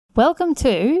Welcome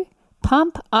to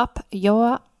Pump Up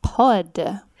Your Pod.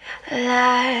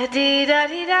 La dee da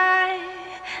dee da,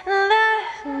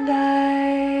 la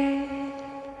da.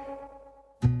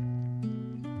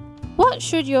 What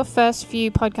should your first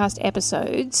few podcast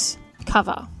episodes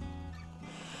cover?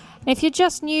 And if you're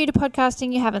just new to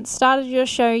podcasting, you haven't started your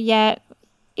show yet,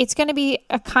 it's going to be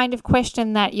a kind of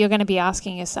question that you're going to be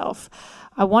asking yourself.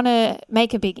 I want to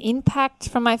make a big impact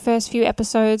from my first few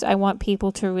episodes. I want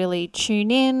people to really tune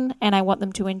in and I want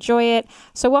them to enjoy it.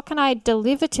 So what can I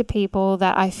deliver to people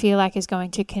that I feel like is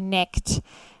going to connect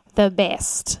the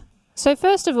best? So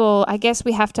first of all, I guess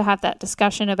we have to have that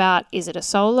discussion about, is it a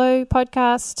solo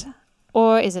podcast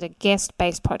or is it a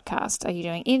guest-based podcast? Are you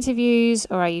doing interviews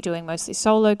or are you doing mostly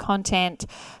solo content?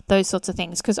 Those sorts of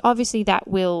things, because obviously that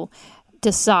will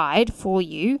decide for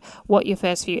you what your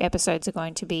first few episodes are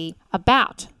going to be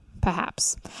about,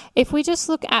 perhaps. If we just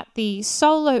look at the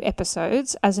solo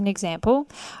episodes as an example,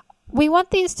 we want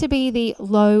these to be the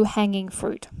low-hanging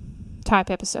fruit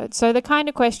type episodes. So the kind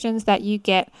of questions that you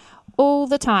get all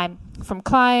the time from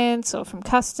clients or from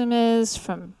customers,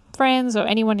 from friends or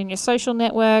anyone in your social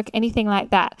network, anything like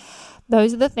that.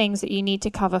 Those are the things that you need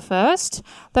to cover first.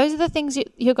 Those are the things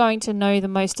you're going to know the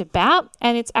most about,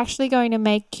 and it's actually going to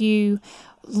make you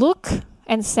look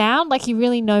and sound like you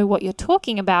really know what you're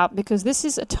talking about, because this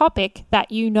is a topic that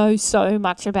you know so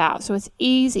much about. So it's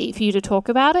easy for you to talk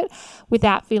about it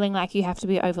without feeling like you have to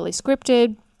be overly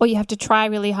scripted or you have to try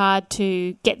really hard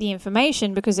to get the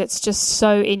information because it's just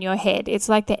so in your head. It's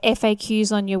like the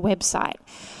FAQs on your website.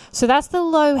 So that's the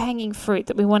low-hanging fruit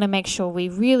that we want to make sure we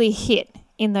really hit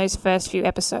in those first few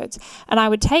episodes. And I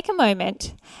would take a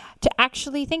moment to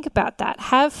actually think about that.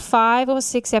 Have 5 or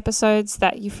 6 episodes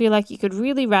that you feel like you could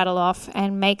really rattle off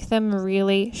and make them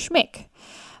really schmick,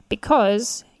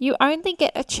 because you only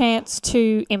get a chance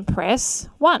to impress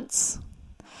once.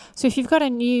 So if you've got a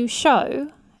new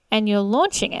show and you're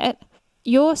launching it,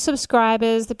 your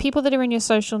subscribers, the people that are in your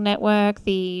social network,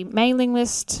 the mailing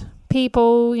list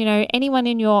people, anyone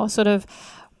in your sort of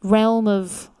realm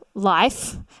of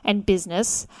life and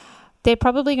business, they're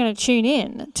probably going to tune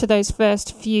in to those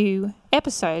first few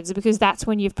episodes because that's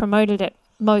when you've promoted it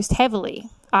most heavily,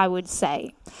 I would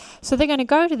say. So they're going to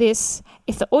go to this.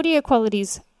 If the audio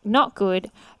quality's not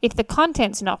good, if the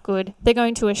content's not good, they're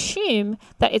going to assume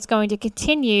that it's going to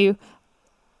continue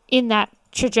in that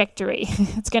trajectory.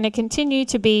 It's going to continue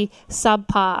to be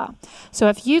subpar. So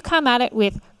if you come at it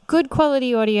with good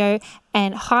quality audio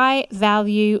and high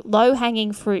value, low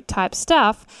hanging fruit type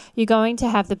stuff, you're going to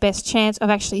have the best chance of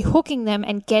actually hooking them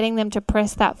and getting them to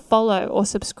press that follow or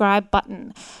subscribe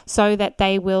button so that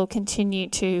they will continue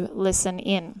to listen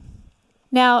in.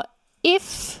 Now,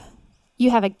 if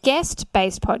you have a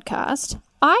guest-based podcast,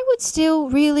 I would still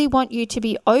really want you to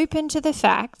be open to the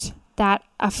fact that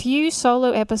a few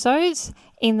solo episodes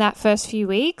in that first few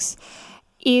weeks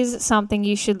is something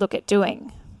you should look at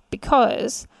doing,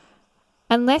 because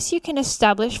unless you can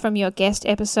establish from your guest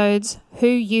episodes who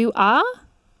you are,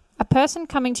 a person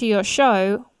coming to your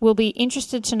show will be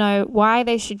interested to know why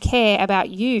they should care about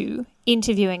you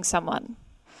interviewing someone.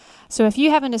 So if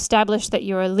you haven't established that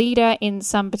you're a leader in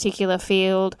some particular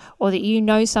field or that you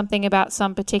know something about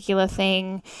some particular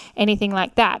thing, anything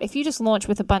like that, if you just launch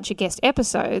with a bunch of guest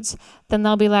episodes, then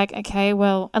they'll be like, okay,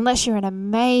 well, unless you're an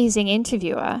amazing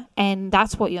interviewer and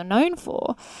that's what you're known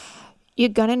for, you're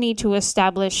going to need to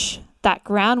establish that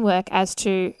groundwork as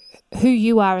to who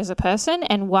you are as a person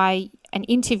and why an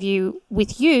interview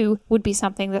with you would be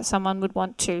something that someone would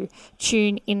want to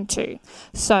tune into.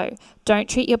 So don't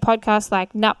treat your podcast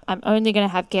like, nope, I'm only going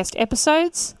to have guest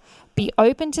episodes. Be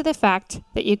open to the fact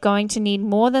that you're going to need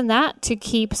more than that to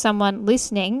keep someone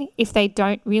listening if they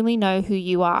don't really know who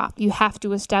you are. You have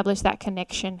to establish that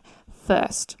connection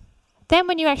first. Then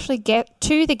when you actually get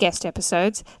to the guest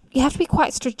episodes, you have to be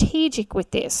quite strategic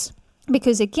with this.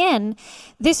 Because again,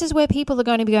 this is where people are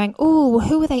going to be going, oh,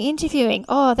 who are they interviewing?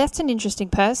 Oh, that's an interesting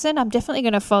person. I'm definitely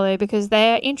going to follow because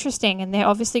they're interesting and they're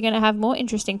obviously going to have more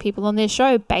interesting people on their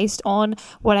show based on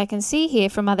what I can see here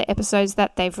from other episodes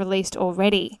that they've released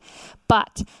already.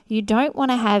 But you don't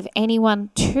want to have anyone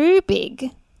too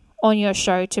big on your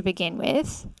show to begin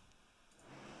with,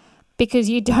 because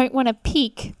you don't want to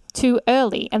peak too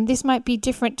early. And this might be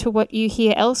different to what you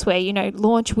hear elsewhere.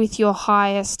 Launch with your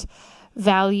highest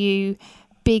value,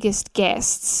 biggest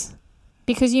guests,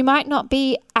 because you might not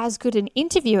be as good an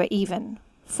interviewer even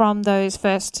from those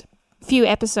first few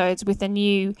episodes with a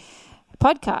new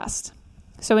podcast.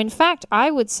 So in fact,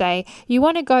 I would say you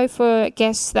want to go for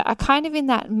guests that are kind of in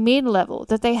that mid-level,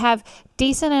 that they have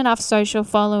decent enough social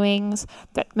followings,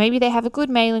 that maybe they have a good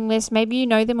mailing list, maybe you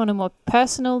know them on a more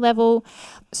personal level.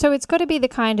 So it's got to be the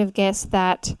kind of guest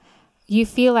that you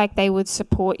feel like they would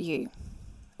support you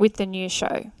with the new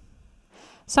show.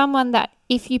 Someone that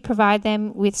if you provide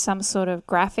them with some sort of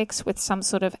graphics, with some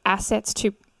sort of assets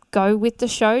to go with the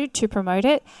show to promote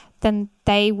it, then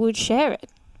they would share it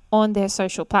on their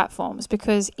social platforms,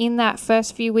 because in that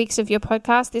first few weeks of your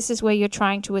podcast, this is where you're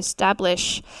trying to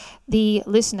establish the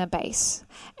listener base.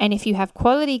 And if you have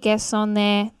quality guests on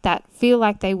there that feel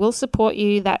like they will support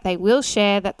you, that they will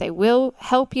share, that they will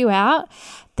help you out,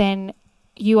 then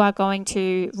you are going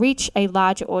to reach a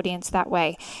larger audience that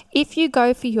way. If you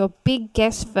go for your big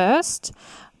guest first,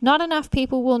 not enough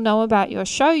people will know about your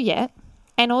show yet.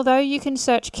 And although you can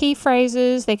search key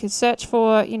phrases, they could search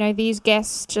for, these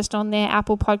guests just on their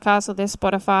Apple Podcasts or their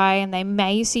Spotify, and they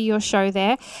may see your show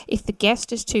there. If the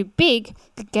guest is too big,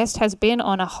 the guest has been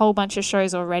on a whole bunch of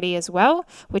shows already as well,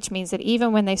 which means that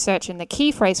even when they search in the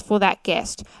key phrase for that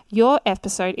guest, your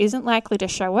episode isn't likely to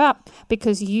show up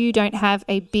because you don't have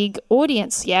a big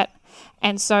audience yet.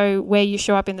 And so where you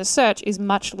show up in the search is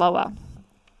much lower.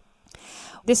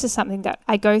 This is something that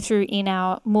I go through in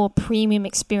our more premium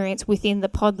experience within the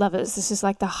Pod Lovers. This is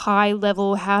like the high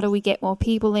level, how do we get more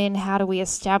people in? How do we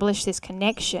establish this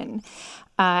connection?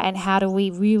 And how do we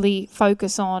really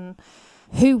focus on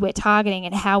who we're targeting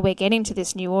and how we're getting to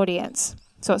this new audience?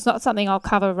 So it's not something I'll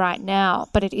cover right now,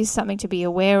 but it is something to be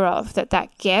aware of,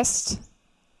 that guest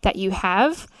that you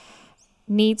have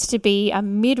needs to be a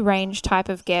mid-range type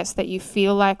of guest that you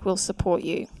feel like will support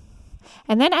you.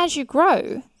 And then as you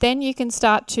grow, then you can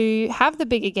start to have the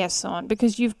bigger guests on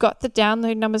because you've got the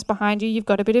download numbers behind you, you've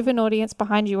got a bit of an audience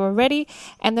behind you already,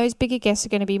 and those bigger guests are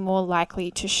going to be more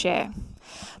likely to share.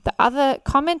 The other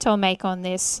comment I'll make on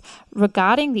this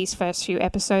regarding these first few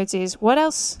episodes is, what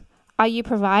else are you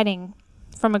providing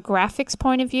from a graphics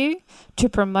point of view to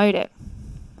promote it?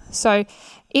 So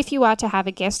if you are to have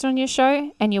a guest on your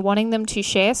show and you're wanting them to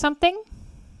share something,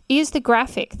 is the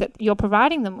graphic that you're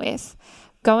providing them with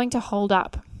going to hold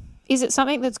up? Is it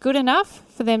something that's good enough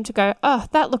for them to go, oh,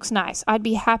 that looks nice. I'd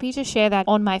be happy to share that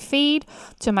on my feed,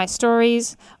 to my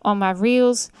stories, on my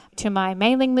reels, to my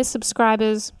mailing list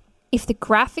subscribers. If the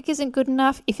graphic isn't good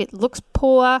enough, if it looks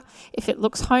poor, if it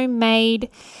looks homemade,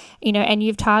 and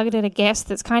you've targeted a guest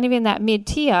that's kind of in that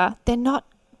mid-tier, they're not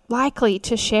likely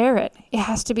to share it. It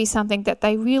has to be something that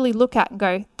they really look at and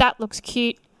go, that looks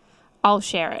cute, I'll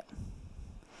share it.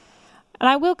 And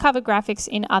I will cover graphics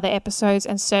in other episodes,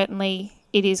 and certainly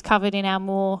it is covered in our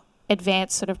more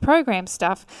advanced sort of program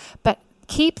stuff. But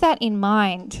keep that in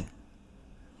mind.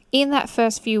 In that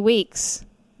first few weeks,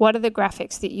 what are the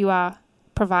graphics that you are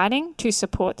providing to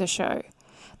support the show?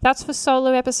 That's for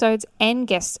solo episodes and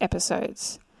guest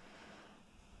episodes.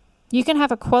 You can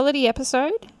have a quality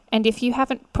episode, and if you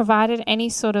haven't provided any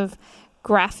sort of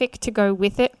graphic to go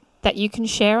with it that you can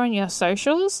share on your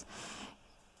socials,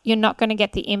 you're not going to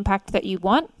get the impact that you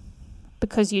want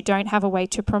because you don't have a way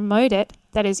to promote it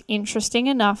that is interesting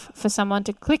enough for someone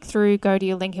to click through, go to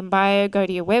your link in bio, go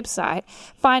to your website,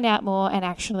 find out more, and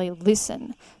actually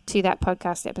listen to that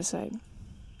podcast episode.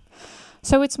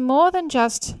 So it's more than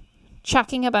just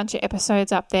chucking a bunch of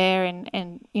episodes up there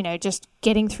and just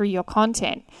getting through your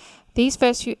content. These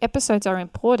first few episodes are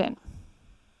important.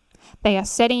 They are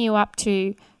setting you up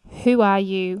to who are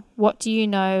you, what do you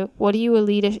know, what are you a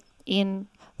leader in,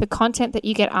 the content that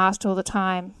you get asked all the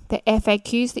time, the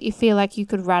FAQs that you feel like you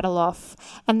could rattle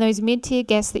off, and those mid-tier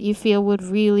guests that you feel would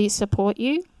really support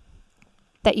you,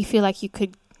 that you feel like you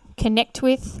could connect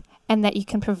with, and that you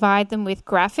can provide them with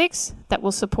graphics that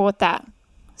will support that.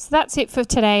 So that's it for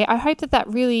today. I hope that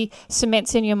really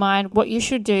cements in your mind what you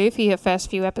should do for your first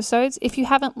few episodes. If you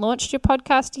haven't launched your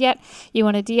podcast yet, you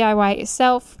want to DIY it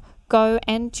yourself, go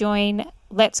and join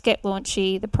Let's Get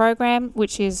Launchy, the program,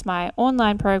 which is my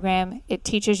online program. It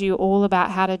teaches you all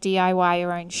about how to DIY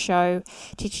your own show,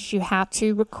 teaches you how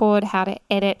to record, how to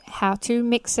edit, how to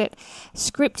mix it,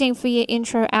 scripting for your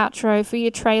intro, outro, for your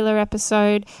trailer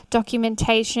episode,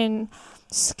 documentation,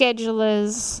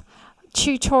 schedulers,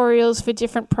 tutorials for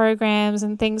different programs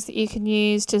and things that you can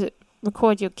use to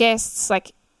record your guests.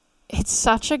 Like, it's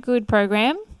such a good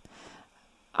program.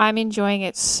 I'm enjoying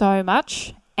it so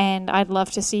much, and I'd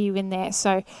love to see you in there.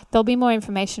 So there'll be more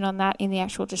information on that in the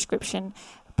actual description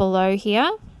below here.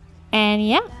 And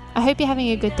yeah, I hope you're having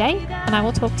a good day, and I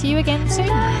will talk to you again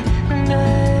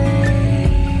soon.